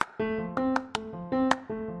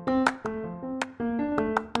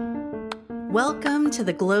Welcome to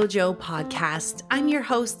the Glow Joe podcast. I'm your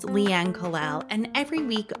host, Leanne Collel, and every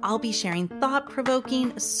week I'll be sharing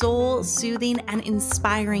thought-provoking, soul-soothing, and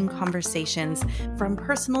inspiring conversations from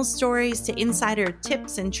personal stories to insider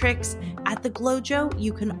tips and tricks. At the Glow Joe,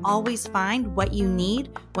 you can always find what you need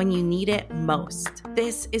when you need it most.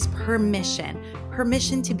 This is permission.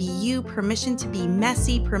 Permission to be you, permission to be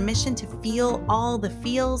messy, permission to feel all the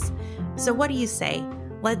feels. So what do you say?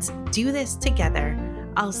 Let's do this together.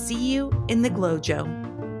 I'll see you in the Glow Joe.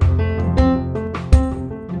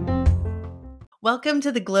 Welcome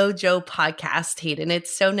to the Glow Joe podcast, Hayden.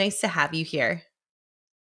 It's so nice to have you here.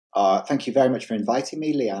 Thank you very much for inviting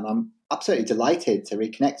me, Leanne. I'm absolutely delighted to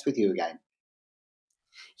reconnect with you again.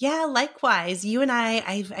 Yeah, likewise. You and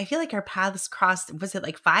I feel like our paths crossed, was it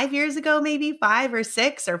like 5 years ago, maybe 5 or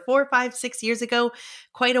 6 or 4, 5, 6 years ago,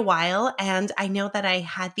 quite a while. And I know that I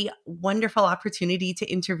had the wonderful opportunity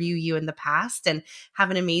to interview you in the past and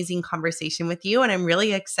have an amazing conversation with you. And I'm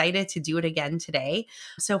really excited to do it again today.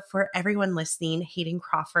 So for everyone listening, Hayden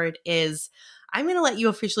Crawford I'm going to let you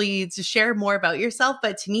officially to share more about yourself,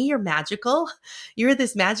 but to me, you're magical. You're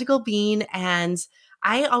this magical being, and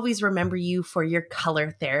I always remember you for your color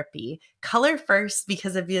therapy. Color first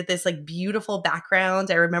because of this like beautiful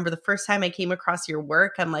background. I remember the first time I came across your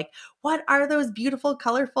work, I'm like, what are those beautiful,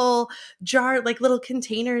 colorful like little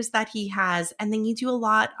containers that he has? And then you do a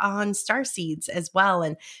lot on star seeds as well.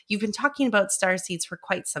 And you've been talking about star seeds for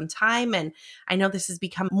quite some time. And I know this has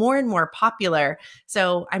become more and more popular.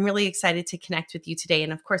 So I'm really excited to connect with you today.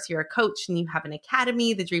 And of course, you're a coach and you have an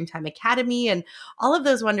academy, the Dreamtime Academy, and all of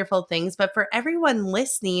those wonderful things. But for everyone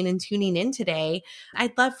listening and tuning in today,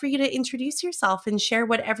 I'd love for you to introduce yourself and share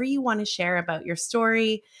whatever you want to share about your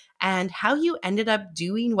story and how you ended up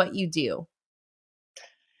doing what you do.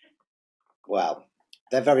 Well,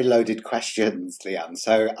 they're very loaded questions, Leanne.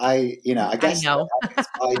 So I guess it's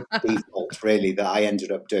by default really that I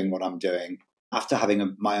ended up doing what I'm doing after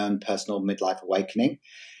having my own personal midlife awakening.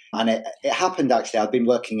 And it happened actually, I've been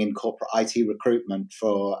working in corporate IT recruitment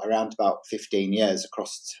for around about 15 years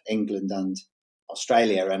across England and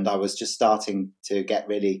Australia. And I was just starting to get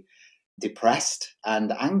really depressed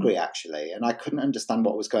and angry actually. And I couldn't understand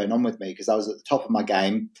what was going on with me because I was at the top of my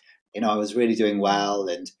game. I was really doing well.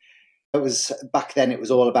 And it was back then, it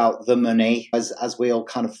was all about the money as we all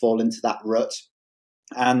kind of fall into that rut.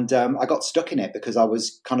 And I got stuck in it because I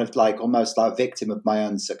was kind of like almost like a victim of my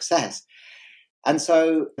own success. And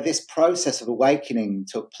so this process of awakening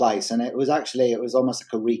took place. And it was almost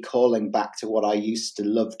like a recalling back to what I used to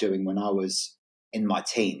love doing when I was in my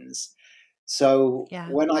teens. So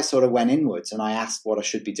when I sort of went inwards and I asked what I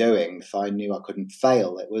should be doing if I knew I couldn't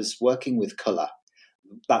fail, it was working with colour.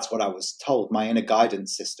 That's what I was told, my inner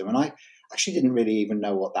guidance system. And I actually didn't really even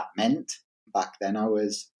know what that meant back then. I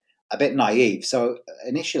was a bit naive. So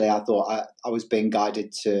initially I thought I was being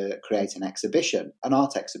guided to create an exhibition, an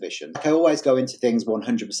art exhibition. I always go into things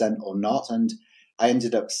 100% or not. And I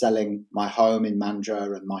ended up selling my home in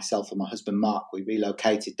Mandurah, and myself and my husband, Mark, we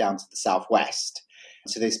relocated down to the southwest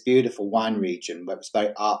to this beautiful wine region where it was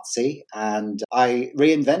very artsy. And I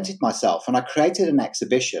reinvented myself and I created an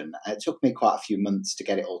exhibition. It took me quite a few months to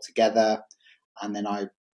get it all together. And then I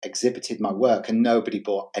exhibited my work and nobody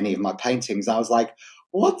bought any of my paintings. I was like,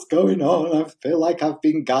 what's going on? I feel like I've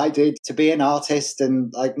been guided to be an artist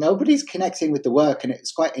and like nobody's connecting with the work. And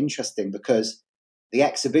it's quite interesting because the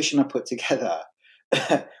exhibition I put together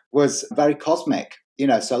was very cosmic,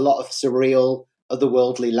 so a lot of surreal,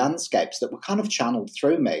 otherworldly landscapes that were kind of channeled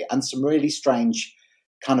through me and some really strange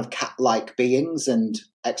kind of cat-like beings and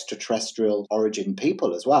extraterrestrial origin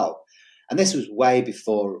people as well. And this was way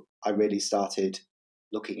before I really started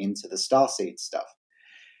looking into the starseed stuff.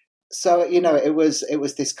 So, it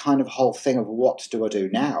was this kind of whole thing of what do I do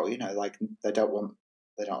now? Like they don't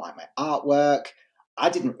like my artwork. I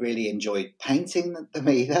didn't really enjoy painting them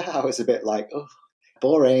either. I was a bit like, oh,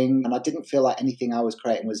 boring. And I didn't feel like anything I was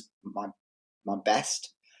creating was my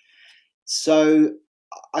best. So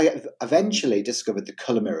I eventually discovered the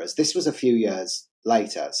colour mirrors. This was a few years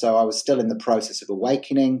later. So I was still in the process of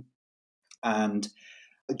awakening. And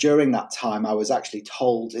during that time, I was actually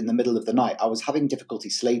told in the middle of the night, I was having difficulty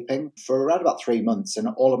sleeping for around about 3 months. And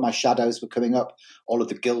all of my shadows were coming up, all of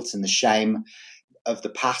the guilt and the shame of the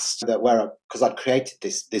past because I'd created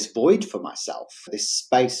this void for myself, this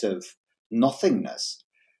space of nothingness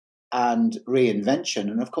and reinvention.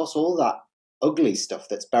 And of course, all that ugly stuff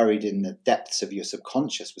that's buried in the depths of your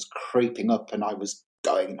subconscious was creeping up, and I was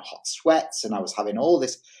going in hot sweats, and I was having all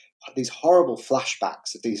these horrible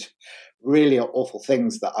flashbacks of these really awful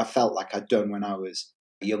things that I felt like I'd done when I was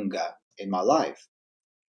younger in my life.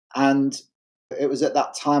 And it was at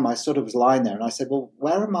that time I sort of was lying there and I said, well,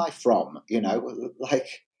 where am I from? You know, like,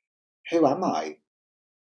 who am I?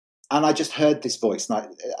 And I just heard this voice,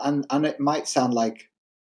 and it might sound like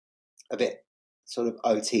a bit sort of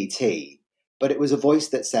OTT, but it was a voice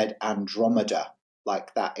that said Andromeda,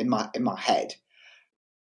 like that in my head.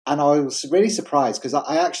 And I was really surprised because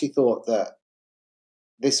I actually thought that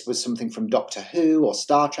this was something from Doctor Who or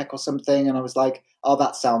Star Trek or something. And I was like, oh,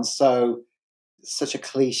 that sounds such a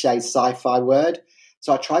cliche sci-fi word.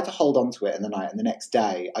 So I tried to hold on to it in the night, and the next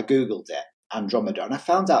day I Googled it, Andromeda, and I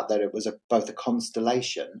found out that it was both a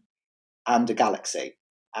constellation and a galaxy.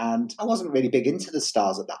 And I wasn't really big into the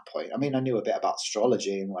stars at that point. I mean, I knew a bit about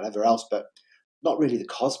astrology and whatever else, but not really the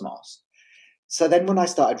cosmos. So then when I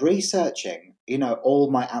started researching, you know,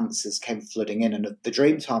 all my answers came flooding in. And the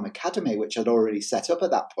Dreamtime Academy, which I'd already set up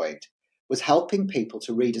at that point, was helping people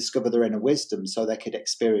to rediscover their inner wisdom so they could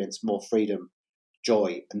experience more freedom,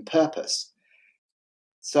 joy, and purpose.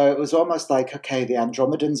 So it was almost like, okay, the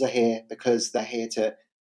Andromedans are here because they're here to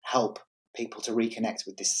help people to reconnect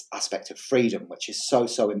with this aspect of freedom, which is so,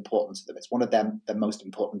 so important to them. It's one of their most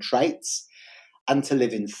important traits, and to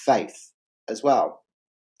live in faith as well.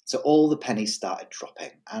 So all the pennies started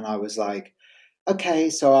dropping, and I was like, okay,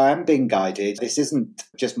 so I am being guided. This isn't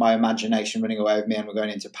just my imagination running away with me and we're going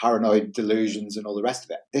into paranoid delusions and all the rest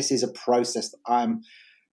of it. This is a process that I'm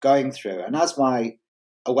going through. And as my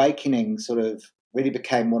awakening sort of really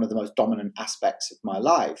became one of the most dominant aspects of my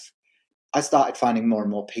life, I started finding more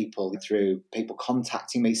and more people through people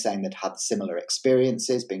contacting me saying they'd had similar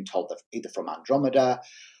experiences, being told that either from Andromeda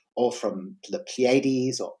or from the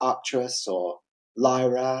Pleiades or Arcturus or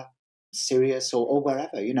Lyra, Sirius or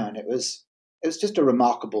wherever, you know, and it was just a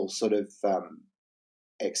remarkable sort of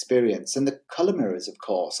experience. And the colour mirrors, of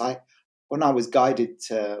course, when I was guided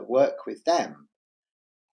to work with them,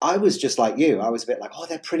 I was just like you. I was a bit like, oh,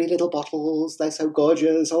 they're pretty little bottles. They're so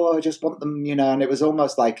gorgeous. Oh, I just want them, you know. And it was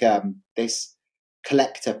almost like this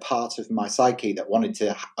collector part of my psyche that wanted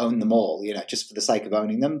to own them all, you know, just for the sake of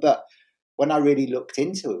owning them. But when I really looked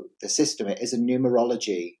into the system, it is a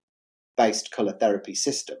numerology-based colour therapy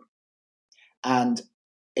system. And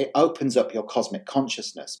it opens up your cosmic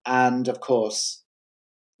consciousness. And of course,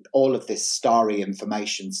 all of this starry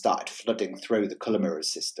information started flooding through the colour mirror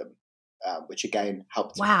system, which again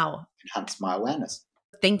helped enhance my awareness.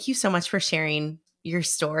 Thank you so much for sharing your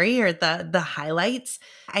story or the highlights.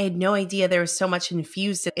 I had no idea there was so much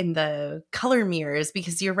infused in the color mirrors,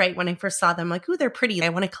 because you're right. When I first saw them, like, ooh, they're pretty. I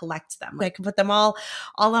want to collect them. I can put them all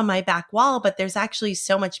on my back wall, but there's actually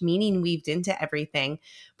so much meaning weaved into everything.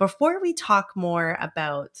 Before we talk more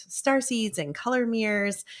about starseeds and color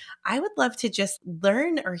mirrors, I would love to just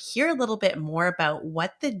learn or hear a little bit more about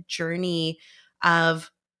what the journey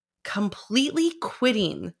of completely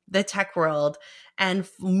quitting the tech world and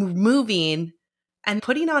moving and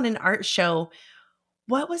putting on an art show.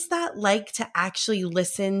 What was that like to actually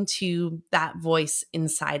listen to that voice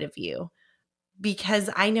inside of you? Because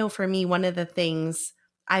I know for me, one of the things,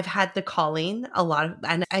 I've had the calling a lot of,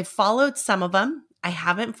 and I've followed some of them. I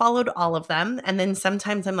haven't followed all of them. And then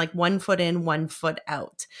sometimes I'm like 1 foot in, 1 foot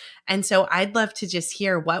out. And so I'd love to just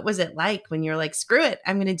hear, what was it like when you're like, screw it,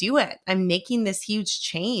 I'm going to do it. I'm making this huge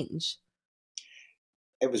change.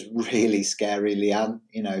 It was really scary, Leanne,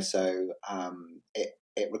 you know, so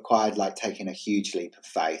it required like taking a huge leap of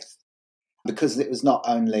faith, because it was not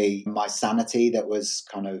only my sanity that was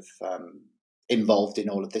kind of involved in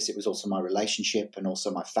all of this, it was also my relationship and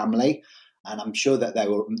also my family. And I'm sure that they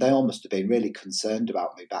all must have been really concerned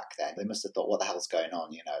about me back then. They must have thought, what the hell's going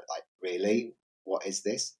on? You know, like, really? What is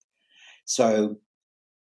this? So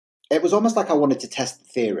it was almost like I wanted to test the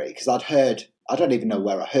theory, because I'd heard, I don't even know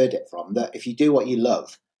where I heard it from, that if you do what you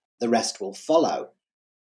love, the rest will follow.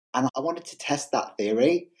 And I wanted to test that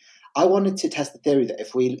theory. I wanted to test the theory that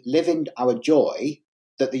if we live in our joy,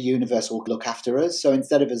 that the universe will look after us. So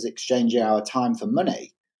instead of us exchanging our time for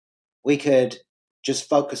money, we could just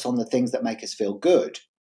focus on the things that make us feel good.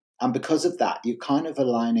 And because of that, you're kind of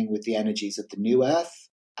aligning with the energies of the new earth,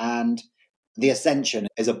 and the ascension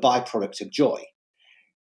is a byproduct of joy.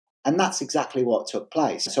 And that's exactly what took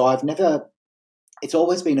place. So it's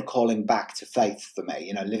always been a calling back to faith for me,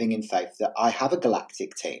 you know, living in faith, that I have a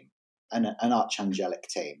galactic team, an archangelic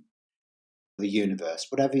team, the universe,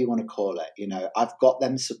 whatever you want to call it. You know, I've got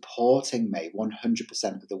them supporting me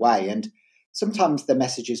 100% of the way. And sometimes the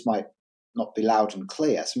messages might not be loud and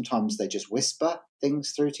clear. Sometimes they just whisper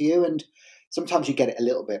things through to you. And sometimes you get it a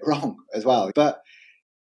little bit wrong as well. But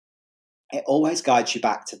it always guides you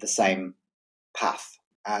back to the same path.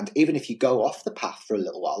 And even if you go off the path for a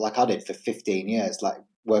little while, like I did for 15 years, like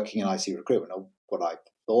working in IT recruitment, or what I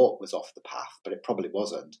thought was off the path, but it probably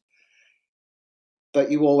wasn't. But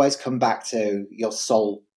you always come back to your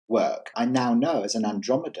soul work. I now know as an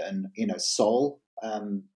Andromedan, soul,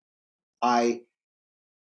 I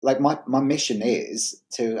like my mission is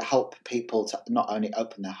to help people to not only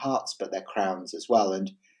open their hearts, but their crowns as well.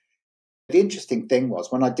 And the interesting thing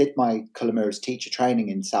was when I did my Kulamuras teacher training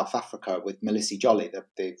in South Africa with Melissa Jolly,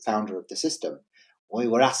 the founder of the system, we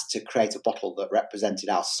were asked to create a bottle that represented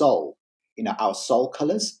our soul, our soul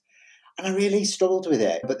colours. And I really struggled with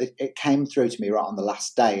it, but it came through to me right on the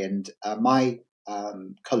last day. And my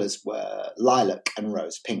colours were lilac and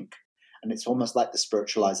rose pink. And it's almost like the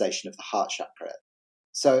spiritualization of the heart chakra.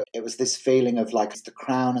 So it was this feeling of like it's the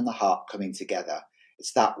crown and the heart coming together.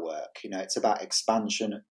 It's that work, it's about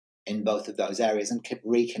expansion in both of those areas and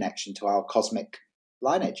reconnection to our cosmic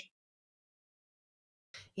lineage.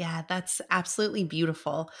 Yeah, that's absolutely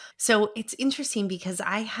beautiful. So it's interesting because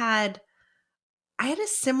I had a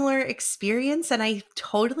similar experience and I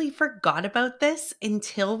totally forgot about this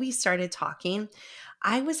until we started talking.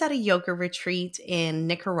 I was at a yoga retreat in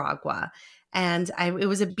Nicaragua and it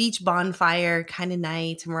was a beach bonfire kind of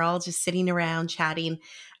night and we're all just sitting around chatting.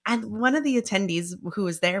 And one of the attendees who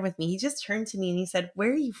was there with me, he just turned to me and he said, "Where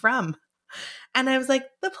are you from?" And I was like,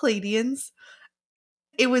 "The Palladians."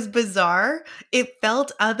 It was bizarre. It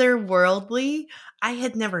felt otherworldly. I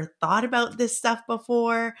had never thought about this stuff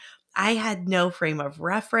before. I had no frame of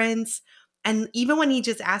reference. And even when he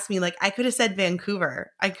just asked me, like, I could have said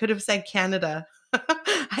Vancouver, I could have said Canada.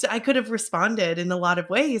 I could have responded in a lot of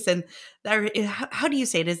ways. And how do you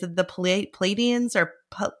say it? Is it the Palladians or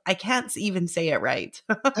I can't even say it right?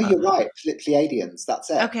 No, you're right. Pleiadians, that's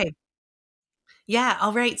it. Okay. Yeah,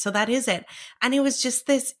 all right. So that is it. And it was just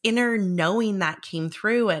this inner knowing that came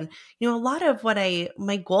through. And, a lot of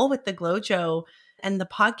my goal with the Glojo and the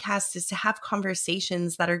podcast is to have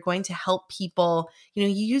conversations that are going to help people. You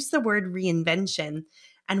use the word reinvention.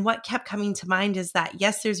 And what kept coming to mind is that,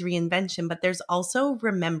 yes, there's reinvention, but there's also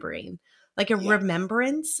remembering, like a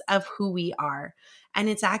remembrance of who we are. And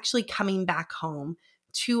it's actually coming back home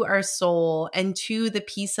to our soul and to the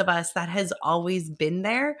piece of us that has always been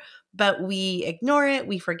there, but we ignore it.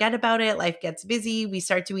 We forget about it. Life gets busy. We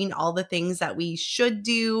start doing all the things that we should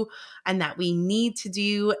do and that we need to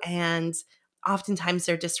do. And oftentimes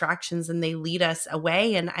they're distractions and they lead us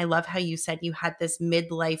away. And I love how you said you had this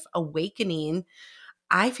midlife awakening.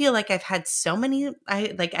 I feel like I've had so many,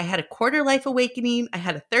 I had a quarter life awakening. I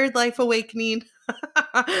had a third life awakening.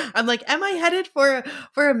 I'm like, am I headed for a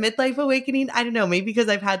midlife awakening? I don't know. Maybe because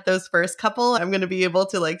I've had those first couple, I'm going to be able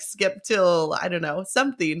to like skip till, I don't know,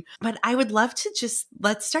 something. But I would love to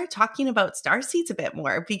let's start talking about starseeds a bit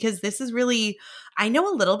more because this is really, I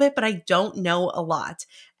know a little bit, but I don't know a lot.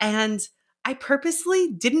 And I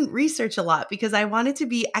purposely didn't research a lot because I wanted to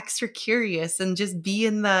be extra curious and just be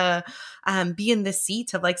in the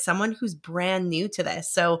seat of like someone who's brand new to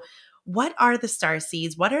this. So what are the star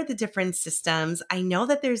seeds? What are the different systems? I know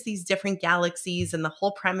that there's these different galaxies and the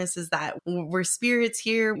whole premise is that we're spirits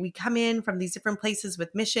here. We come in from these different places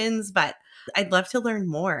with missions, but I'd love to learn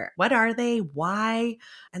more. What are they? Why?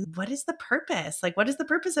 And what is the purpose? Like, what is the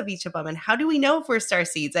purpose of each of them? And how do we know if we're star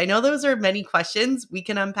seeds? I know those are many questions. We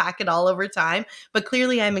can unpack it all over time, but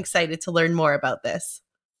clearly I'm excited to learn more about this.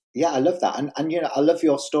 Yeah, I love that. And I love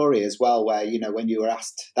your story as well, where, when you were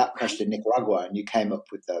asked that question in Nicaragua and you came up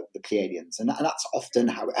with the Pleiadians. And that's often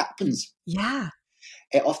how it happens. Yeah.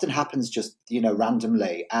 It often happens just,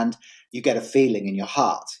 randomly. And you get a feeling in your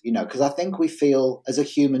heart, because I think we feel as a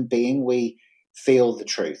human being, we feel the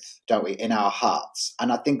truth, don't we, in our hearts.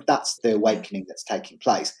 And I think that's the awakening that's taking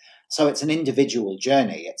place. So it's an individual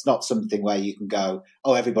journey. It's not something where you can go,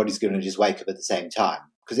 oh, everybody's going to just wake up at the same time,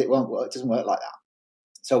 because it doesn't work like that.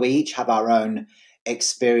 So we each have our own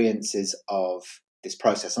experiences of this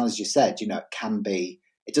process. And as you said,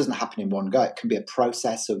 it doesn't happen in one go. It can be a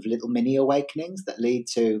process of little mini awakenings that lead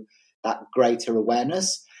to that greater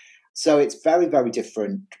awareness. So it's very, very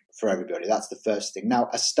different for everybody. That's the first thing. Now,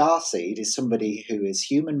 a starseed is somebody who is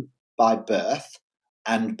human by birth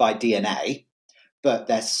and by DNA, but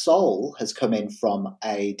their soul has come in from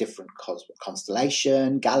a different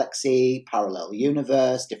constellation, galaxy, parallel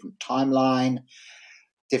universe, different timeline,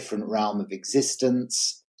 different realm of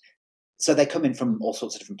existence. So they come in from all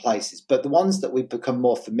sorts of different places. But the ones that we've become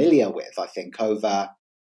more familiar with, I think, over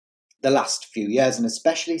the last few years, and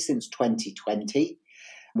especially since 2020,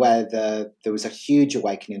 where there was a huge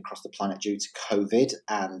awakening across the planet due to COVID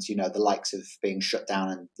and, the likes of being shut down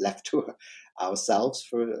and left to ourselves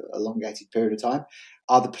for an elongated period of time,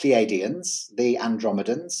 are the Pleiadians, the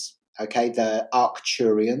Andromedans, okay, the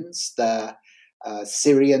Arcturians, the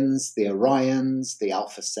Sirians, the Orions, the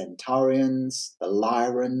Alpha Centaurians, the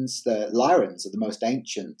Lyrans. The Lyrans are the most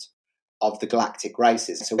ancient of the galactic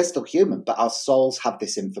races. So we're still human, but our souls have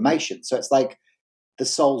this information. So it's like the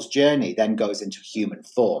soul's journey then goes into human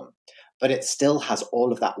form, but it still has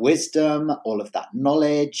all of that wisdom, all of that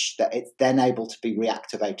knowledge that it's then able to be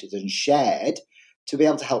reactivated and shared to be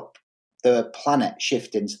able to help the planet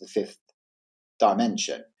shift into the fifth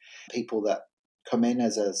dimension. People that come in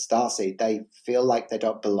as a starseed, they feel like they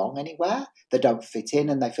don't belong anywhere, they don't fit in,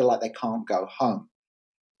 and they feel like they can't go home.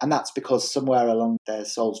 And that's because somewhere along their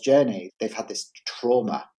soul's journey, they've had this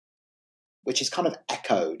trauma, which is kind of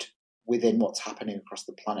echoed within what's happening across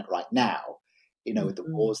the planet right now, with the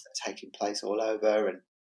wars that are taking place all over. And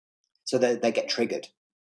so they get triggered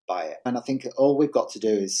by it. And I think all we've got to do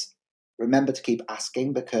is remember to keep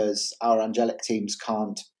asking, because our angelic teams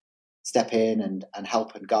can't step in and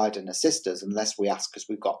help and guide and assist us unless we ask, because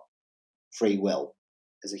we've got free will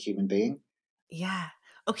as a human being. Yeah.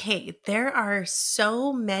 Okay. There are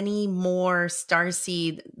so many more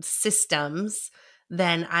starseed systems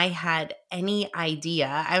than I had any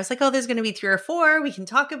idea. I was like, oh, there's going to be 3 or 4. We can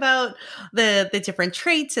talk about the different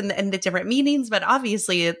traits and the different meanings, but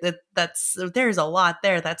obviously there's a lot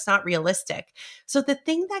there. That's not realistic. So the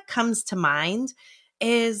thing that comes to mind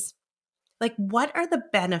is, like, what are the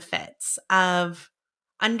benefits of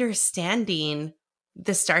understanding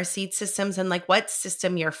the starseed systems and like what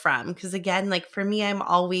system you're from? Because again, like for me,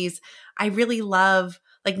 I really love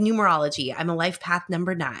like numerology. I'm a life path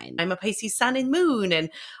number 9. I'm a Pisces sun and moon, and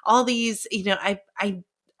all these,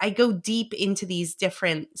 I go deep into these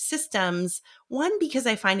different systems. One, because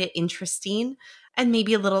I find it interesting and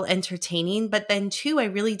maybe a little entertaining, but then 2, I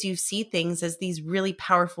really do see things as these really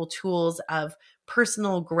powerful tools of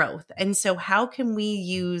personal growth. And so how can we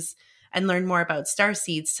use and learn more about star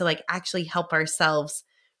seeds to like actually help ourselves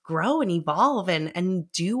grow and evolve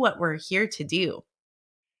and do what we're here to do?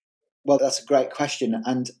 Well, that's a great question.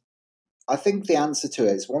 And I think the answer to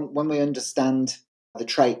it is when we understand the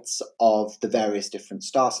traits of the various different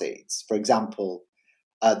star seeds. For example,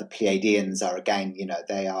 the Pleiadians are, again,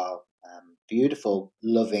 they are beautiful,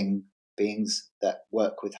 loving beings that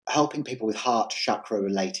work with helping people with heart chakra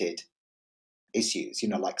related issues,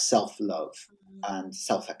 like self-love and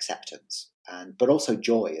self-acceptance, but also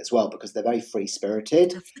joy as well, because they're very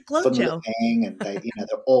free-spirited, That's the glow, Joe. fun-loving, and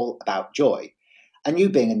they're all about joy. And you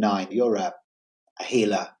being a 9, you're a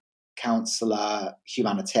healer, counselor,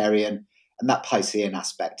 humanitarian, and that Piscean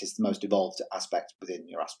aspect is the most evolved aspect within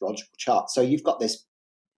your astrological chart. So you've got this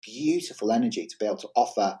beautiful energy to be able to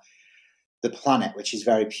offer the planet, which is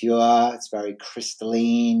very pure, it's very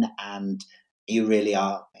crystalline, and you really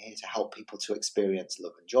are here to help people to experience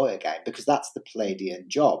love and joy again, because that's the Pleiadian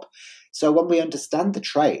job. So when we understand the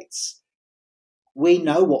traits, we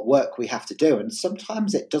know what work we have to do, and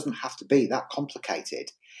sometimes it doesn't have to be that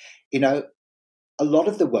complicated. A lot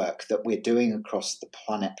of the work that we're doing across the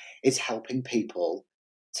planet is helping people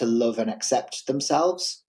to love and accept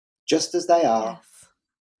themselves just as they are, Yes.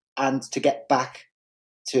 and to get back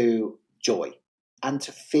to joy and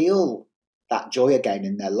to feel that joy again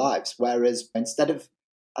in their lives. Whereas instead of,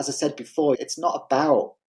 as I said before, it's not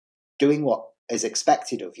about doing what is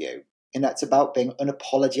expected of you. It's about being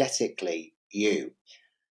unapologetically you,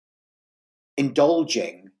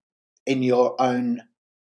 indulging in your own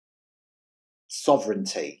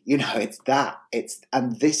sovereignty.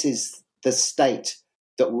 And this is the state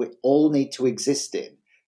that we all need to exist in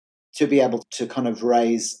to be able to kind of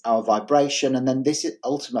raise our vibration. And then this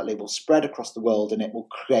ultimately will spread across the world, and it will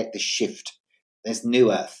create this shift, this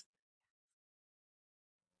new earth.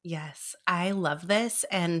 Yes, I love this.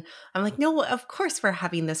 And I'm like, no, of course we're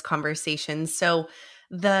having this conversation. So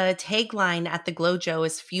the tagline at the Glow Joe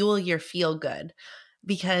is fuel your feel good,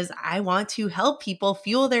 because I want to help people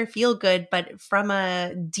fuel their feel good, but from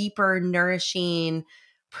a deeper, nourishing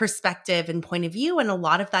perspective and point of view. And a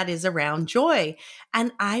lot of that is around joy.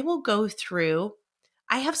 And I will go through,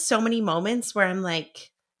 I have so many moments where I'm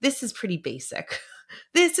like, this is pretty basic.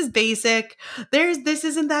 This is basic. This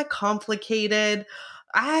isn't that complicated.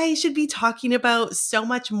 I should be talking about so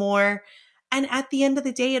much more. And at the end of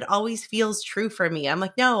the day, it always feels true for me. I'm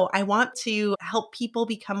like, no, I want to help people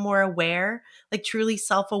become more aware, like truly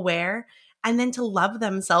self aware, and then to love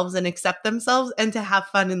themselves and accept themselves and to have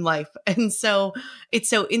fun in life. And so it's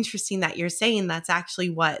so interesting that you're saying that's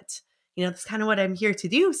actually that's kind of what I'm here to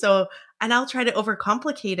do. So, and I'll try to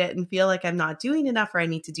overcomplicate it and feel like I'm not doing enough, or I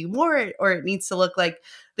need to do more, or it needs to look like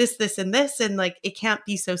this, and this. And like, it can't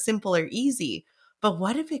be so simple or easy. But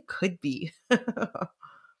what if it could be?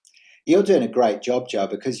 You're doing a great job, Joe,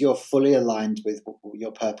 because you're fully aligned with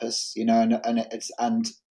your purpose, and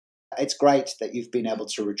It's great that you've been able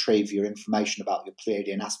to retrieve your information about your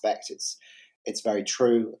Pleiadian aspect. It's very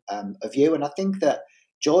true of you. And I think that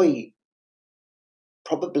joy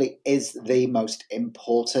probably is the most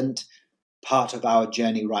important part of our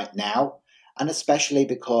journey right now. And especially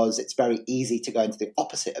because it's very easy to go into the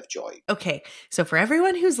opposite of joy. Okay, so for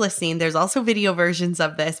everyone who's listening, there's also video versions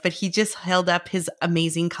of this, but he just held up his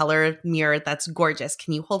amazing color mirror that's gorgeous.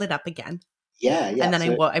 Can you hold it up again? Yeah. And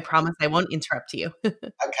then I promise I won't interrupt you.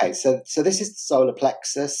 Okay, so this is the solar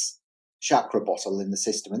plexus chakra bottle in the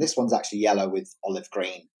system, and this one's actually yellow with olive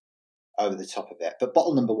green over the top of it. But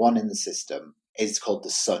bottle number 1 in the system is called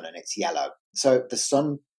the sun, and it's yellow. So the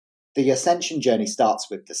sun, the ascension journey starts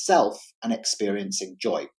with the self and experiencing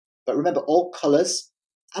joy. But remember, all colours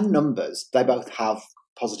and numbers, they both have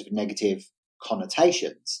positive and negative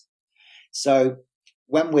connotations. So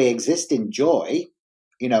when we exist in joy,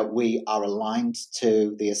 we are aligned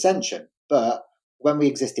to the ascension. But when we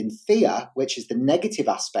exist in fear, which is the negative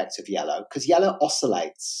aspect of yellow, because yellow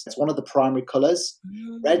oscillates, it's one of the primary colours.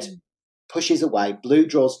 Red pushes away, blue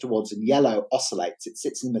draws towards, and yellow oscillates. It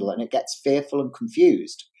sits in the middle and it gets fearful and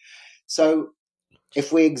confused. So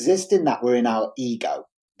if we exist in that, we're in our ego.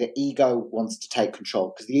 The ego wants to take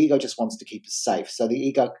control because the ego just wants to keep us safe. So the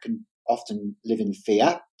ego can often live in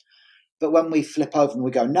fear. But when we flip over and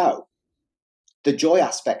we go, no, the joy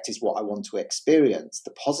aspect is what I want to experience,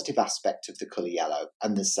 the positive aspect of the colour yellow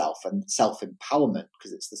and the self and self-empowerment,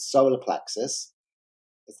 because it's the solar plexus,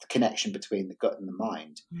 it's the connection between the gut and the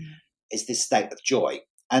mind, is this state of joy.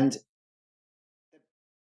 And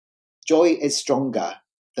joy is stronger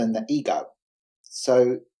than the ego.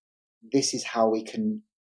 So this is how we can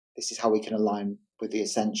align with the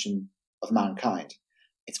ascension of mankind.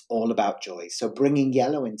 It's all about joy. So bringing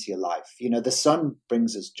yellow into your life, the sun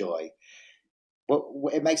brings us joy.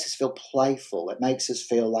 It makes us feel playful. It makes us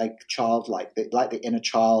feel like childlike, like the inner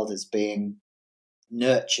child is being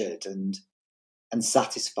nurtured and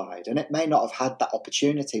satisfied. And it may not have had that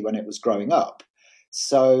opportunity when it was growing up.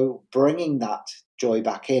 So bringing that joy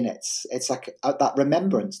back in, it's like that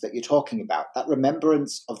remembrance that you're talking about, that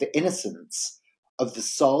remembrance of the innocence of the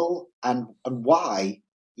soul and why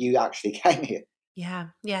you actually came here.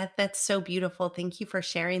 Yeah, that's so beautiful. Thank you for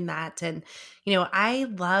sharing that. And, I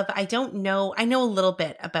know a little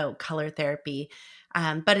bit about color therapy,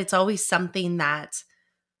 but it's always something that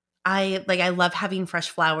I love having fresh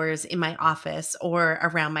flowers in my office or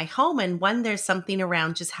around my home. And there's something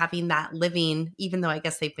around just having that living, even though I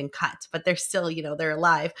guess they've been cut, but they're still, they're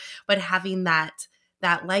alive, but having that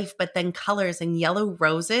life. But then colors, and yellow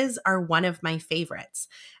roses are one of my favorites.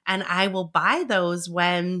 And I will buy those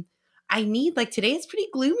when I need, like today it's pretty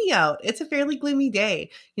gloomy out. It's a fairly gloomy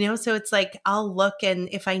day, so it's like I'll look, and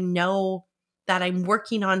if I know that I'm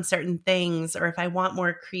working on certain things, or if I want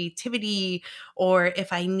more creativity, or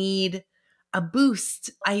if I need a boost,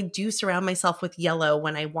 I do surround myself with yellow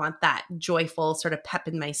when I want that joyful sort of pep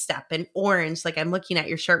in my step. And orange, like I'm looking at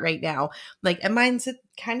your shirt right now, and mine's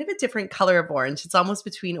kind of a different color of orange. It's almost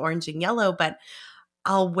between orange and yellow, but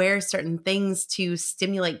I'll wear certain things to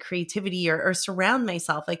stimulate creativity or surround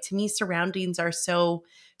myself. Like to me, surroundings are so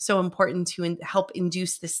important to help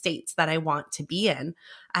induce the states that I want to be in.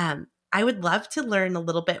 I would love to learn a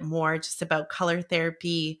little bit more just about color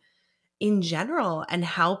therapy in general and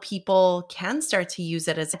how people can start to use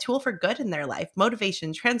it as a tool for good in their life,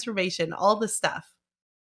 motivation, transformation, all the stuff.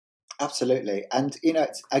 Absolutely. And,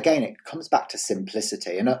 again, it comes back to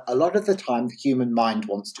simplicity. And a lot of the time, the human mind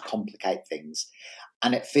wants to complicate things.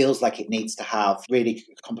 And it feels like it needs to have really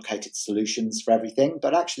complicated solutions for everything.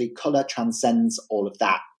 But actually, colour transcends all of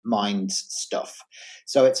that mind stuff.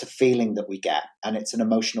 So it's a feeling that we get, and it's an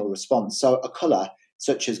emotional response. So a colour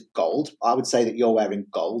such as gold, I would say that you're wearing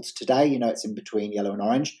gold today. It's in between yellow and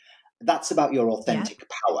orange. That's about your authentic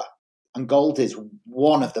power. And gold is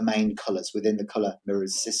one of the main colours within the colour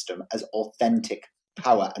mirrors system as authentic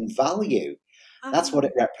power and value. That's what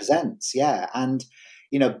it represents. Yeah. And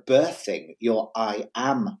birthing your I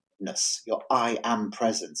amness, your I am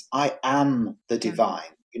presence. I am the divine.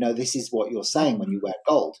 This is what you're saying when you wear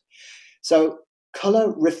gold. So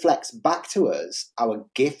color reflects back to us our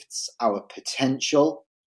gifts, our potential,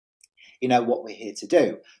 what we're here to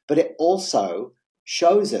do. But it also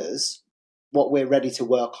shows us what we're ready to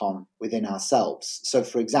work on within ourselves. So,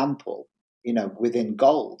 for example, within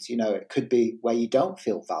gold, it could be where you don't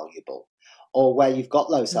feel valuable, or where you've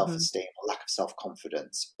got low self-esteem or lack of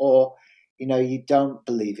self-confidence, or, you don't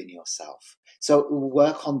believe in yourself. So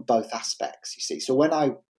work on both aspects, you see. So when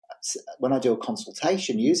I do a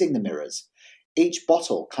consultation using the mirrors, each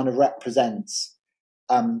bottle kind of represents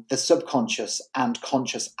the subconscious and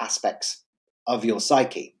conscious aspects of your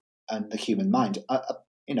psyche and the human mind.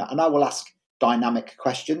 And I will ask dynamic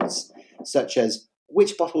questions such as,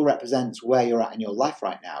 which bottle represents where you're at in your life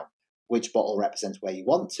right now? Which bottle represents where you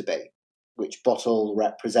want to be? Which bottle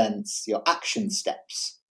represents your action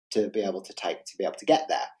steps to be able to take to be able to get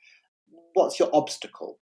there? What's your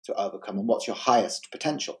obstacle to overcome, and what's your highest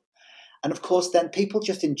potential? And of course, then people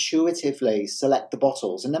just intuitively select the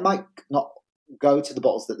bottles, and they might not go to the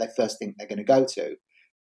bottles that they first think they're going to go to.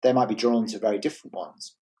 They might be drawn to very different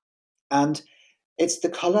ones. And it's the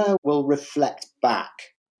color will reflect back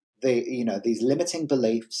these limiting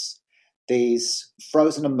beliefs, these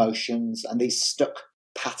frozen emotions, and these stuck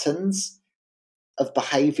patterns of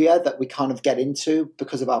behavior that we kind of get into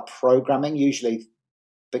because of our programming, usually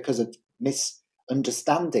because of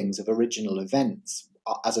misunderstandings of original events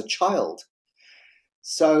as a child.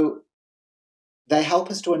 So they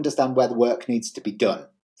help us to understand where the work needs to be done,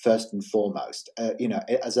 first and foremost,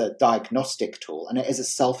 as a diagnostic tool. And it is a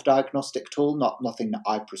self-diagnostic tool, nothing that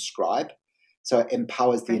I prescribe. So it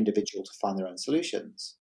empowers the individual to find their own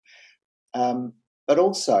solutions. But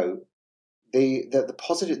also, the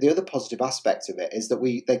other positive aspect of it is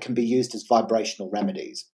that they can be used as vibrational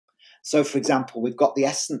remedies. So, for example, we've got the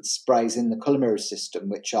essence sprays in the colour mirror system,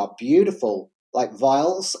 which are beautiful, like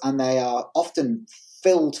vials, and they are often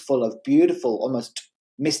filled full of beautiful, almost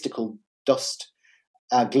mystical dust,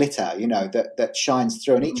 glitter, that shines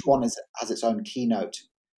through, and each one has its own keynote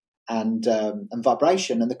and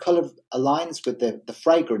vibration, and the colour aligns with the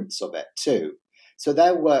fragrance of it too. So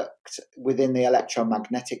they're worked within the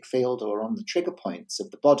electromagnetic field or on the trigger points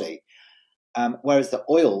of the body, whereas the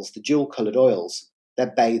oils, the dual-coloured oils,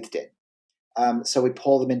 they're bathed in. So we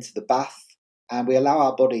pour them into the bath, and we allow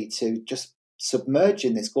our body to just submerge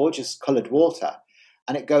in this gorgeous coloured water,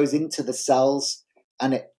 and it goes into the cells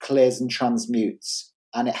and it clears and transmutes,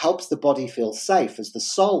 and it helps the body feel safe as the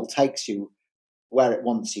soul takes you where it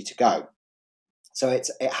wants you to go. So it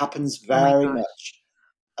happens very much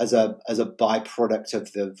as a byproduct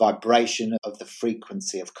of the vibration of the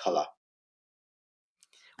frequency of colour.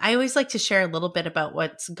 I always like to share a little bit about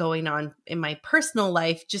what's going on in my personal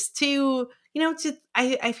life, just to,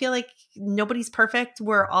 I feel like nobody's perfect.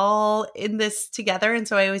 We're all in this together. And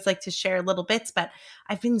so I always like to share little bits, but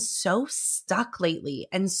I've been so stuck lately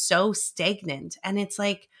and so stagnant. And it's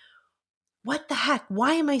like, what the heck?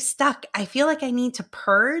 Why am I stuck? I feel like I need to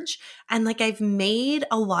purge. And like I've made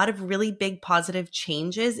a lot of really big positive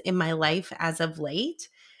changes in my life as of late.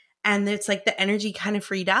 And it's like the energy kind of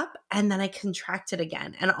freed up, and then I contracted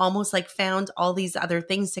again and almost like found all these other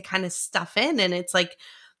things to kind of stuff in. And it's like,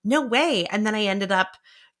 no way. And then I ended up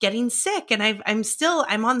getting sick, and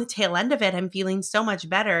I'm on the tail end of it. I'm feeling so much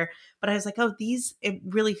better, but I was like, it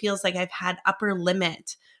really feels like I've had upper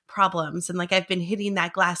limit problems. And like I've been hitting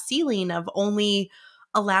that glass ceiling of only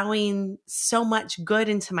allowing so much good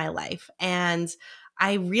into my life. And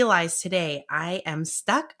I realized today I am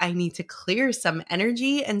stuck. I need to clear some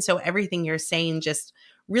energy. And so everything you're saying just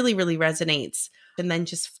really, really resonates. And then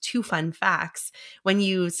just 2 fun facts. When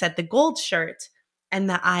you said the gold shirt and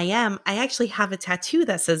the I actually have a tattoo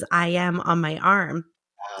that says I am on my arm.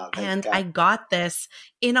 And I got this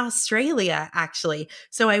in Australia, actually.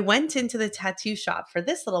 So I went into the tattoo shop for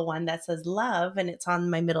this little one that says love, and it's on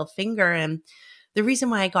my middle finger. And the reason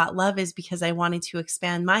why I got love is because I wanted to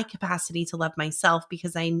expand my capacity to love myself,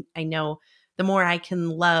 because I know the more I can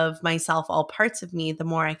love myself, all parts of me, the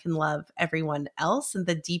more I can love everyone else, and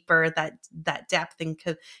the deeper that depth and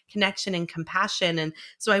connection and compassion. And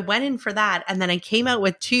so I went in for that, and then I came out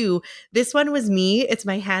with 2. This one was me. It's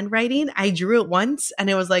my handwriting. I drew it once, and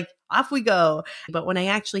it was like, off we go. But when I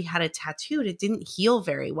actually had it tattooed, it didn't heal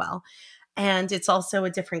very well. And it's also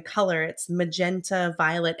a different color. It's magenta,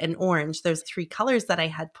 violet, and orange. There's 3 colors that I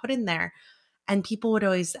had put in there. And people would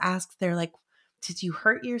always ask, they're like, did you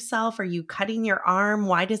hurt yourself? Are you cutting your arm?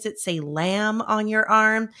 Why does it say lamb on your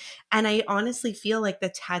arm? And I honestly feel like the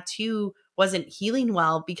tattoo wasn't healing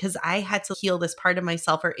well because I had to heal this part of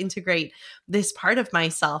myself or integrate this part of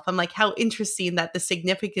myself. I'm like, how interesting that the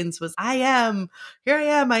significance was, I am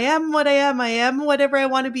what I am whatever I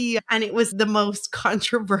want to be. And it was the most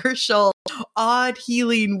controversial, odd,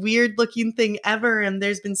 healing, weird looking thing ever. And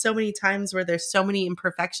there's been so many times where there's so many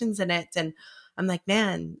imperfections in it. And I'm like,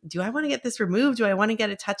 man, do I want to get this removed? Do I want to get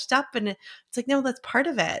it touched up? And it's like, no, that's part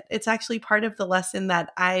of it. It's actually part of the lesson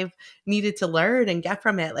that I've needed to learn and get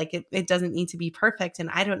from it. Like it doesn't need to be perfect, and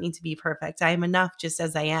I don't need to be perfect. I am enough just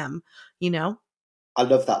as I am, I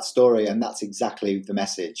love that story, and that's exactly the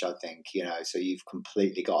message, I think, so you've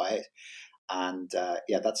completely got it. And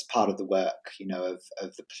that's part of the work,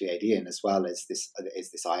 of the Pleiadian as well, is this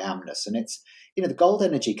I amness. And it's, the gold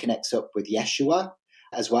energy connects up with Yeshua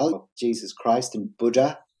as well, Jesus Christ, and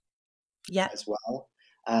Buddha as well.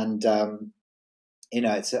 And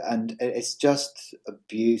it's just a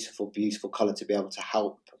beautiful, beautiful color to be able to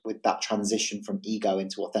help with that transition from ego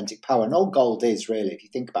into authentic power. And all gold is really, if you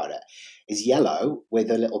think about it, is yellow with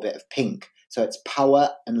a little bit of pink. So it's power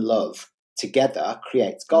and love together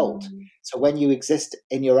creates gold. So when you exist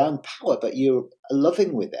in your own power, but you're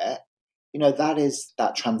loving with it, that is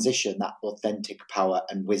that transition, that authentic power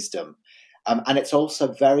and wisdom. And it's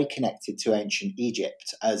also very connected to ancient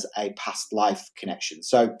Egypt as a past life connection.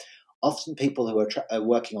 So often people who are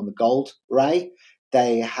working on the gold ray,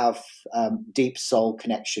 they have deep soul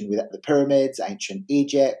connection with the pyramids, ancient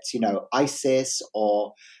Egypt, Isis,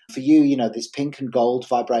 or for you, this pink and gold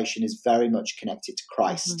vibration is very much connected to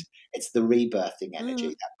Christ. It's the rebirthing energy,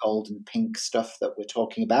 that gold and pink stuff that we're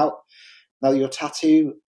talking about. Now, your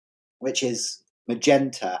tattoo, which is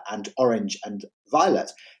magenta and orange and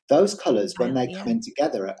violet, those colors, when they come in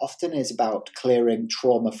together, it often is about clearing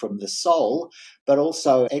trauma from the soul, but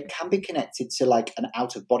also it can be connected to like an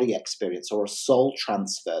out-of-body experience or a soul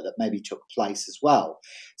transfer that maybe took place as well.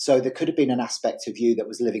 So there could have been an aspect of you that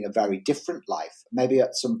was living a very different life. Maybe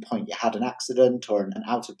at some point you had an accident or an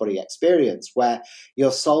out-of-body experience where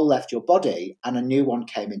your soul left your body and a new one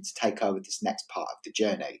came in to take over this next part of the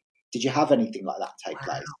journey. Did you have anything like that take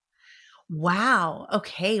place? Wow.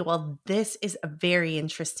 Okay. Well, this is very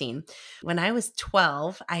interesting. When I was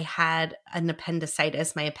 12, I had an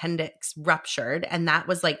appendicitis. My appendix ruptured, and that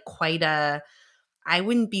was like I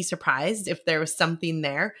wouldn't be surprised if there was something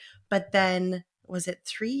there. But then, was it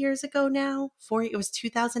 3 years ago now? It was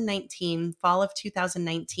 2019, fall of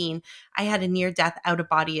 2019. I had a near death out of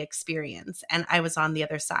body experience and I was on the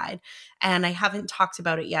other side. And I haven't talked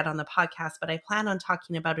about it yet on the podcast, but I plan on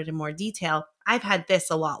talking about it in more detail. I've had this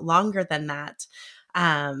a lot longer than that.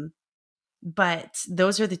 But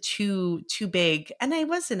those are the two big, and I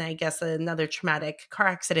was in, I guess, another traumatic car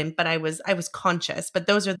accident, but I was conscious. But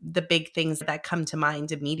those are the big things that come to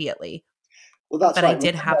mind immediately. Well, that's but right. I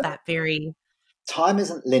did have that very time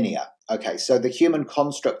isn't linear. Okay, so the human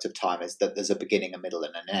construct of time is that there's a beginning, a middle,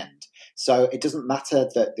 and an end. So it doesn't matter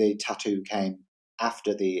that the tattoo came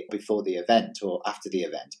before the event or after the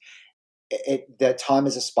event. The time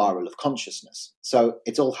is a spiral of consciousness. So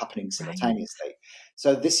it's all happening simultaneously. Right.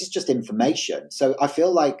 So this is just information. So I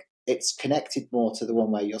feel like it's connected more to the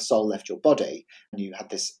one where your soul left your body and you had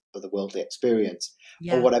this otherworldly experience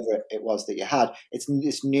or whatever it was that you had. It's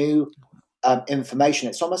this new information.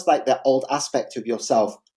 It's almost like that old aspect of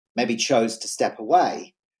yourself maybe chose to step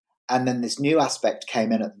away, and then this new aspect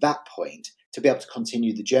came in at that point to be able to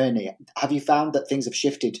continue the journey. Have you found that things have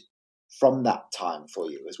shifted from that time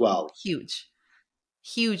for you as well?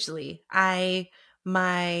 Hugely.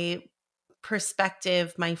 My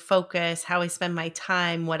perspective, my focus, how I spend my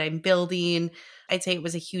time, what I'm building, I'd say it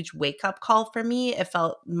was a huge wake-up call for me. It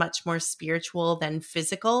felt much more spiritual than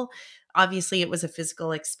physical. Obviously, it was a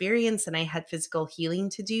physical experience and I had physical healing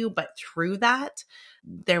to do, but through that,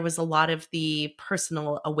 there was a lot of the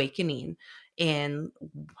personal awakening in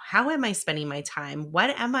how am I spending my time? What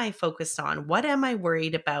am I focused on? What am I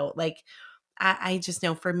worried about? Like, I just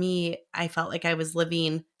know for me, I felt like I was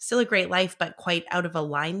living still a great life, but quite out of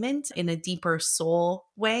alignment in a deeper soul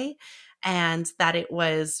way. And that it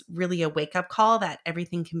was really a wake up call that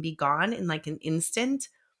everything can be gone in like an instant.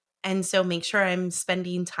 And so make sure I'm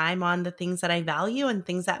spending time on the things that I value and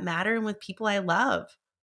things that matter and with people I love.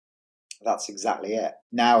 That's exactly it.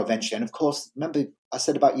 Now, eventually, and of course, remember I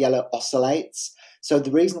said about yellow oscillates. So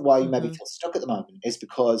the reason why you maybe feel stuck at the moment is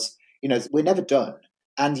because, we're never done.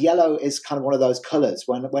 And yellow is kind of one of those colors.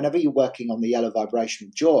 Whenever you're working on the yellow vibration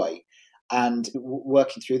of joy and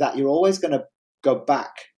working through that, you're always going to go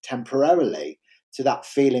back temporarily to that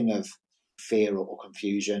feeling of fear or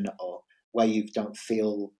confusion or where you don't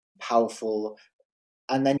feel powerful.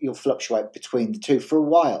 And then you'll fluctuate between the two for a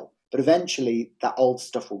while. But eventually that old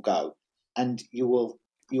stuff will go and you'll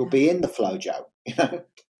be in the flow, Joe.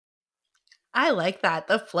 I like that.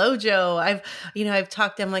 The Flojo. I've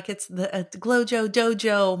talked to him like it's the Glojo,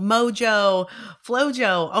 Dojo, Mojo,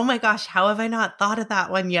 Flojo. Oh my gosh, how have I not thought of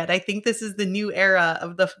that one yet? I think this is the new era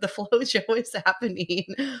of the Flojo is happening.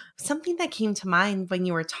 Something that came to mind when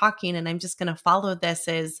you were talking, and I'm just going to follow this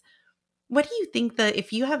is, what do you think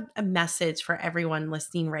if you have a message for everyone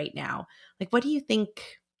listening right now, like what do you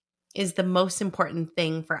think is the most important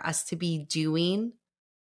thing for us to be doing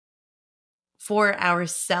for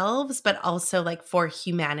ourselves, but also like for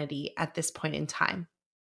humanity at this point in time?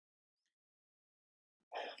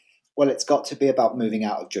 Well, it's got to be about moving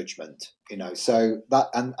out of judgment, so that,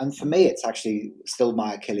 and for me, it's actually still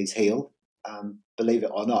my Achilles heel. But believe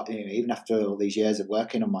it or not, even after all these years of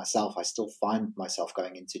working on myself, I still find myself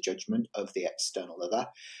going into judgment of the external other.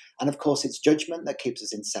 And of course, it's judgment that keeps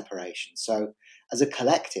us in separation. So as a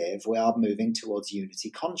collective, we are moving towards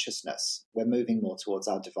unity consciousness. We're moving more towards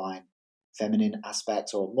our divine feminine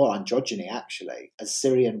aspect, or more androgyny, actually.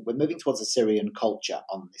 We're moving towards a Syrian culture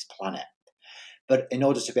on this planet. But in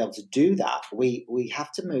order to be able to do that, we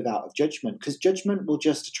have to move out of judgment, because judgment will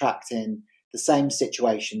just attract in the same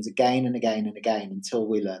situations again and again and again until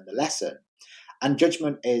we learn the lesson. And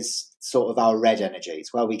judgment is sort of our red energy.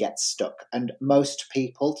 It's where we get stuck. And most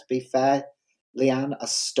people, to be fair, Leanne, are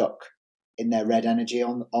stuck in their red energy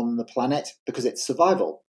on the planet because it's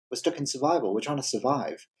survival. We're stuck in survival. We're trying to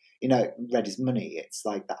survive. Red is money. It's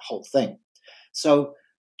like that whole thing. So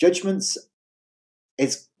judgments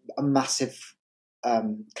is a massive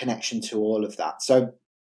connection to all of that. So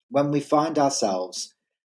when we find ourselves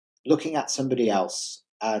looking at somebody else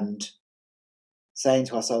and saying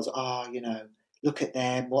to ourselves, look at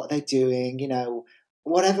them, what are they doing,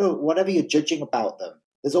 whatever you're judging about them,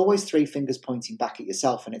 there's always three fingers pointing back at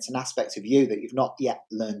yourself, and it's an aspect of you that you've not yet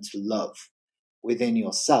learned to love within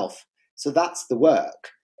yourself. So that's the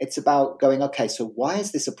work. It's about going, okay, so why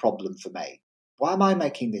is this a problem for me? Why am I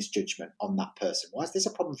making this judgment on that person? Why is this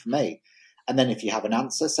a problem for me? And then if you have an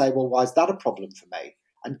answer, say, well, why is that a problem for me?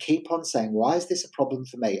 And keep on saying, why is this a problem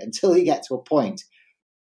for me? Until you get to a point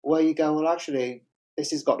where you go, well, actually,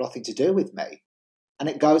 this has got nothing to do with me. And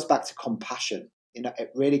it goes back to compassion.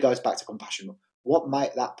 It really goes back to compassion. What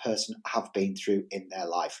might that person have been through in their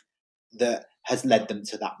life that has led them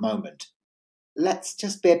to that moment? Let's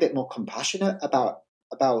just be a bit more compassionate about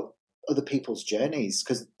other people's journeys,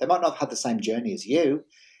 because they might not have had the same journey as you.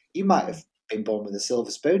 You might have been born with a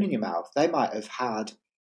silver spoon in your mouth. They might have had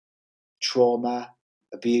trauma,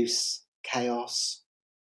 abuse, chaos.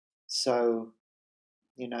 So,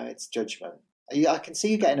 it's judgment. I can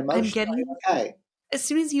see you getting emotional. Okay. As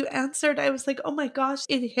soon as you answered, I was like, oh my gosh,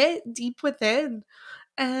 it hit deep within.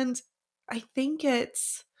 And I think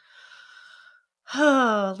it's,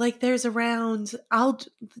 there's around,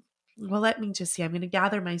 let me just see. I'm going to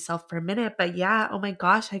gather myself for a minute. But yeah, oh my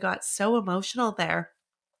gosh, I got so emotional there.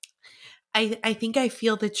 I think I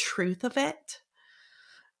feel the truth of it.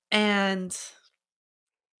 And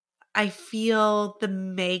I feel the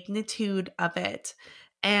magnitude of it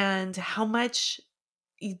and how much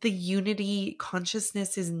the unity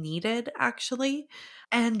consciousness is needed, actually.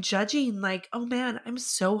 And judging, like, oh man, I'm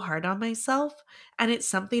so hard on myself. And it's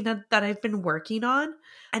something that I've been working on.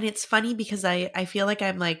 And it's funny because I feel like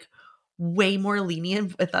I'm like way more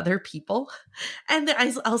lenient with other people. And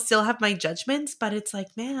I'll still have my judgments, but it's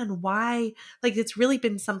like, man, why? Like, it's really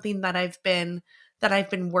been something that I've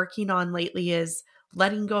been working on lately, is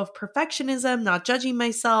letting go of perfectionism, not judging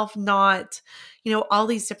myself, not, all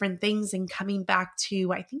these different things, and coming back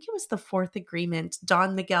to, I think it was the fourth agreement,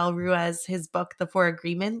 Don Miguel Ruiz, his book, The Four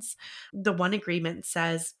Agreements. The one agreement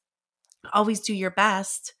says, always do your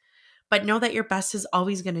best, but know that your best is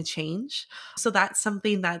always going to change. So that's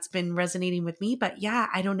something that's been resonating with me. But yeah,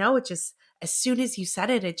 I don't know. It just, as soon as you said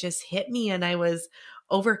it, it just hit me and I was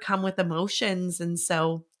overcome with emotions. And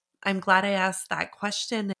so I'm glad I asked that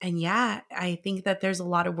question. And yeah, I think that there's a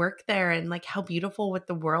lot of work there, and like, how beautiful would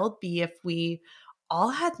the world be if we all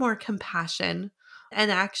had more compassion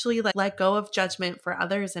and actually like let go of judgment for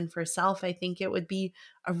others and for self. I think it would be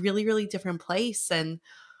a really, really different place. And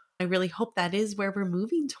I really hope that is where we're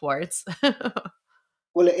moving towards.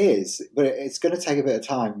 Well, it is, but it's going to take a bit of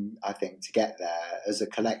time, I think, to get there as a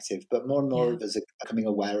collective. But more and more of us are becoming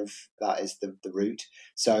aware of that is the route.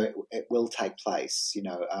 So it will take place,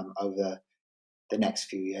 over the next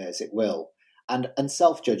few years. It will. And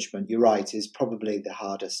self-judgment, you're right, is probably the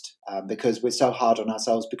hardest, because we're so hard on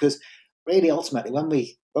ourselves. Because really, ultimately,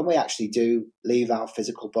 when we actually do leave our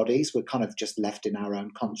physical bodies, we're kind of just left in our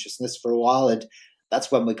own consciousness for a while, and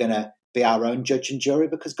that's when we're going to be our own judge and jury,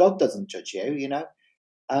 because God doesn't judge you.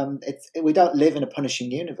 We don't live in a punishing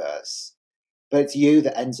universe, but it's you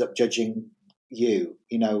that ends up judging you.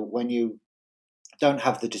 When you don't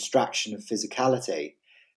have the distraction of physicality.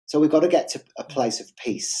 So we've got to get to a place of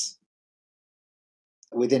peace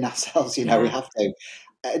within ourselves. We have to.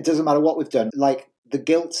 It doesn't matter what we've done. Like the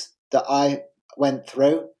guilt that I went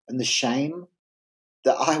through and the shame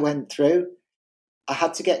that I went through, I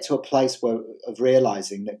had to get to a place of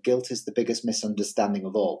realizing that guilt is the biggest misunderstanding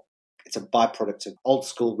of all. It's a byproduct of old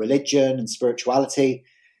school religion and spirituality.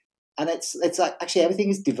 And it's like, actually, everything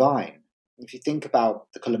is divine. If you think about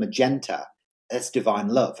the color magenta, it's divine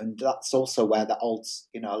love. And that's also where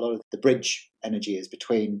a lot of the bridge energy is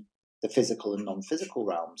between the physical and non-physical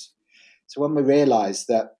realms. So when we realize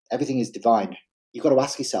that everything is divine, you've got to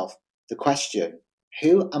ask yourself the question,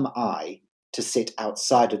 who am I to sit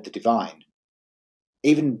outside of the divine?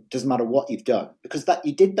 Even doesn't matter what you've done, because that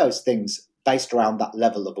you did those things based around that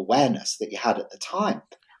level of awareness that you had at the time.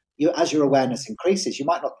 As your awareness increases, you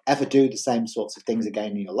might not ever do the same sorts of things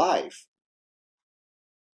again in your life.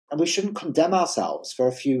 And we shouldn't condemn ourselves for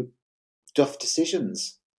a few duff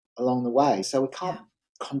decisions along the way. So we can't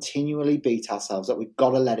continually beat ourselves up. We've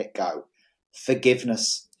got to let it go.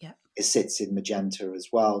 Forgiveness it sits in magenta as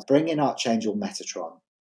well. Bring in Archangel Metatron.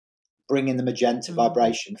 Bring in the magenta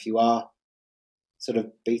vibration if you are sort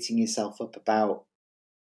of beating yourself up about,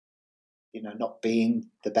 not being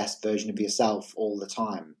the best version of yourself all the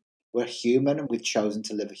time. We're human and we've chosen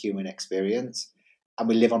to live a human experience, and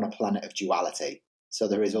we live on a planet of duality. So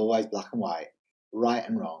there is always black and white, right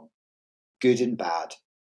and wrong, good and bad,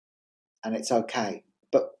 and it's okay.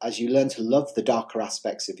 But as you learn to love the darker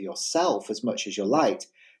aspects of yourself as much as your light,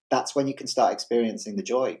 that's when you can start experiencing the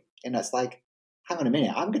joy. It's like, hang on a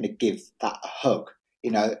minute, I'm going to give that a hug.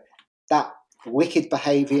 That wicked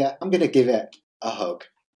behavior, I'm going to give it a hug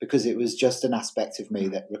because it was just an aspect of me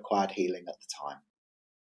that required healing at the time.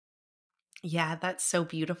 Yeah, that's so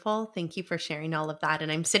beautiful. Thank you for sharing all of that.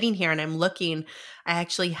 And I'm sitting here and I'm looking, I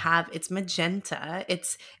actually have, it's magenta.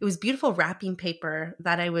 It was beautiful wrapping paper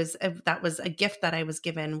that was a gift that I was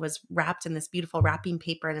given, was wrapped in this beautiful wrapping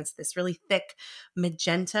paper. And it's this really thick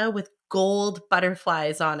magenta with gold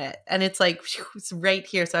butterflies on it. And it's like, whew, it's right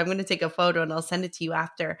here. So I'm going to take a photo and I'll send it to you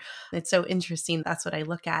after. It's so interesting. That's what I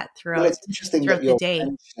look at throughout, it's interesting that the you're day.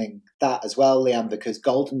 mentioning that as well, Leanne, because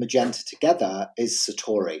gold and magenta together is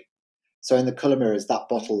Satori. So in the colour mirrors, that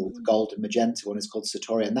bottle, the gold and magenta one, is called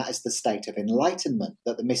Satori, and that is the state of enlightenment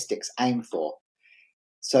that the mystics aim for.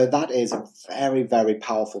 So that is a very, very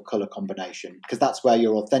powerful colour combination, because that's where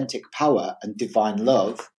your authentic power and divine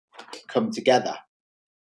love come together.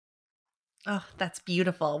 Oh, that's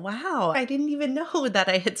beautiful. Wow. I didn't even know that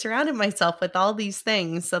I had surrounded myself with all these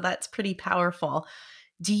things. So that's pretty powerful.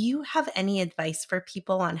 Do you have any advice for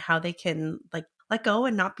people on how they can let go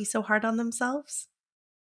and not be so hard on themselves?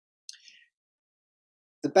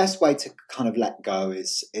 The best way to kind of let go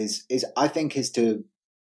is I think is to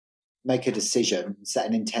make a decision, set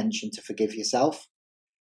an intention to forgive yourself.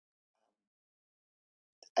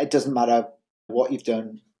 It doesn't matter what you've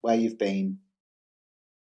done, where you've been.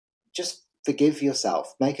 Just forgive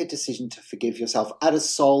yourself. Make a decision to forgive yourself at a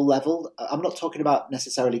soul level. I'm not talking about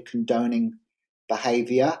necessarily condoning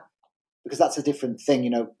behavior, because that's a different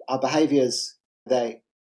thing. Our behaviors,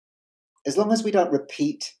 as long as we don't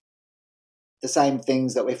repeat the same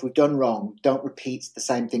things, that if we've done wrong, don't repeat the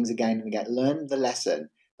same things again and again. Learn the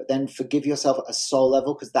lesson, but then forgive yourself at a soul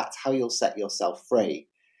level, because that's how you'll set yourself free.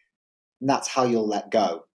 And that's how you'll let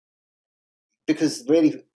go. Because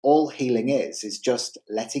really all healing is just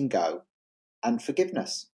letting go and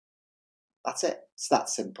forgiveness. That's it. It's that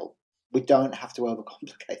simple. We don't have to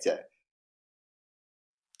overcomplicate it.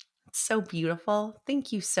 It's so beautiful.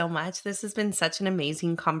 Thank you so much. This has been such an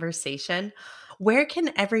amazing conversation. Where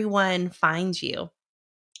can everyone find you?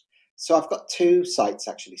 So I've got two sites,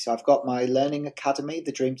 actually. So I've got my learning academy.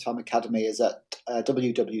 The Dreamtime Academy is at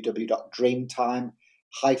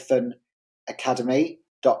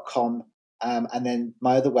www.dreamtime-academy.com. And then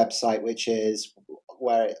my other website, which is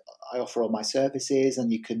where I offer all my services,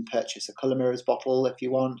 and you can purchase a colour mirrors bottle if you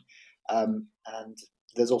want. And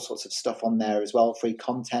there's all sorts of stuff on there as well. Free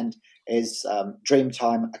content is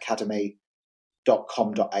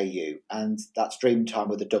dreamtimeacademy.com.au, and that's Dreamtime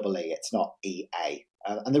with a double E. It's not EA.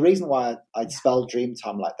 And the reason why I spell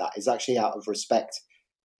Dreamtime like that is actually out of respect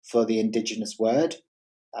for the indigenous word.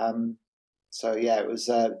 So yeah, it was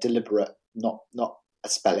deliberate, not a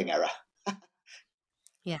spelling error.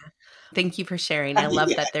 Yeah. Thank you for sharing. I love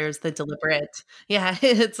that there's the deliberate. Yeah.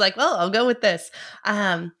 It's like, well, I'll go with this.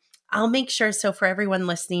 I'll make sure. So for everyone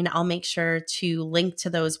listening, I'll make sure to link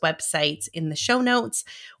to those websites in the show notes.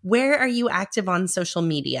 Where are you active on social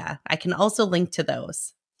media? I can also link to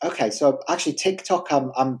those. Okay. So actually TikTok,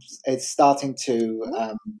 it's starting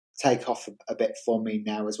to take off a bit for me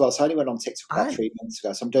now as well. So I only went on TikTok about 3 months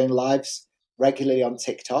ago. So I'm doing lives regularly on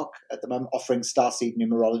TikTok at the moment, offering starseed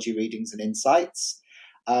numerology readings and insights.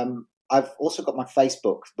 I've also got my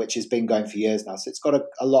Facebook, which has been going for years now. So it's got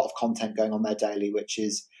a lot of content going on there daily, which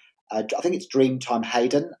is, I think it's Dreamtime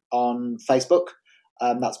Hayden on Facebook.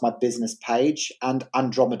 That's my business page. And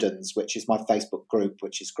Andromedans, which is my Facebook group,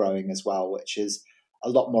 which is growing as well, which is a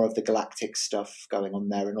lot more of the galactic stuff going on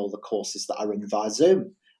there, and all the courses that I run via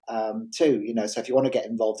Zoom too. So if you want to get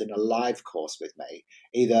involved in a live course with me,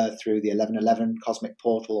 either through the 1111 Cosmic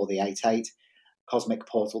Portal or the 88 Cosmic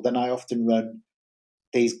Portal, then I often run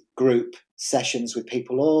these group sessions with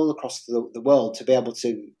people all across the world to be able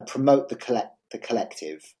to promote the the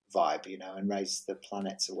collective vibe, and raise the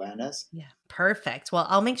planet's awareness. Yeah, perfect. Well,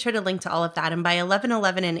 I'll make sure to link to all of that. And by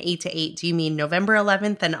 11/11 and 8 to 8, do you mean November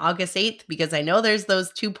 11th and August 8th? Because I know there's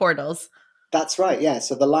those two portals. That's right, yeah.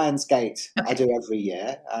 So the Lion's Gate Okay. I do every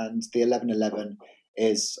year, and the 11/11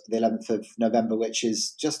 is the 11th of November, which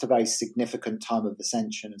is just a very significant time of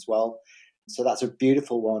ascension as well. So that's a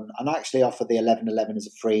beautiful one. And I actually offer the 11/11 as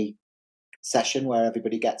a free session where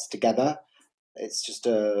everybody gets together. It's just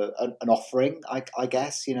an offering, I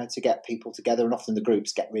guess, to get people together. And often the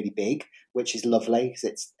groups get really big, which is lovely because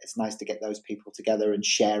it's nice to get those people together and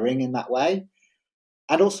sharing in that way.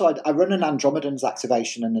 And also, I run an Andromedans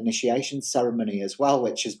activation and initiation ceremony as well,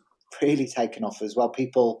 which has really taken off as well.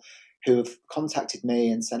 People who have contacted me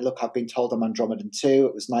and said, look, I've been told I'm Andromedan too.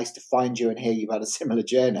 It was nice to find you and hear you've had a similar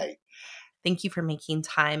journey. Thank you for making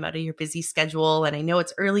time out of your busy schedule. And I know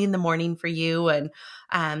it's early in the morning for you.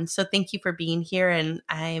 And so thank you for being here. And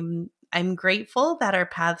I'm grateful that our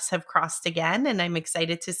paths have crossed again. And I'm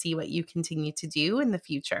excited to see what you continue to do in the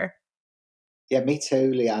future. Yeah, me too,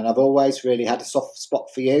 Leanne. I've always really had a soft spot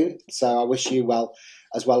for you. So I wish you well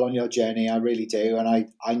as well on your journey. I really do. And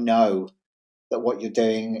I know that what you're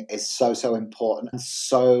doing is so, so important and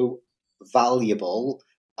so valuable.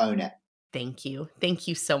 Own it. Thank you. Thank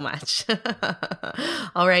you so much.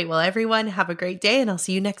 All right. Well, everyone, have a great day, and I'll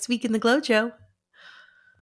see you next week in the Glow Joe.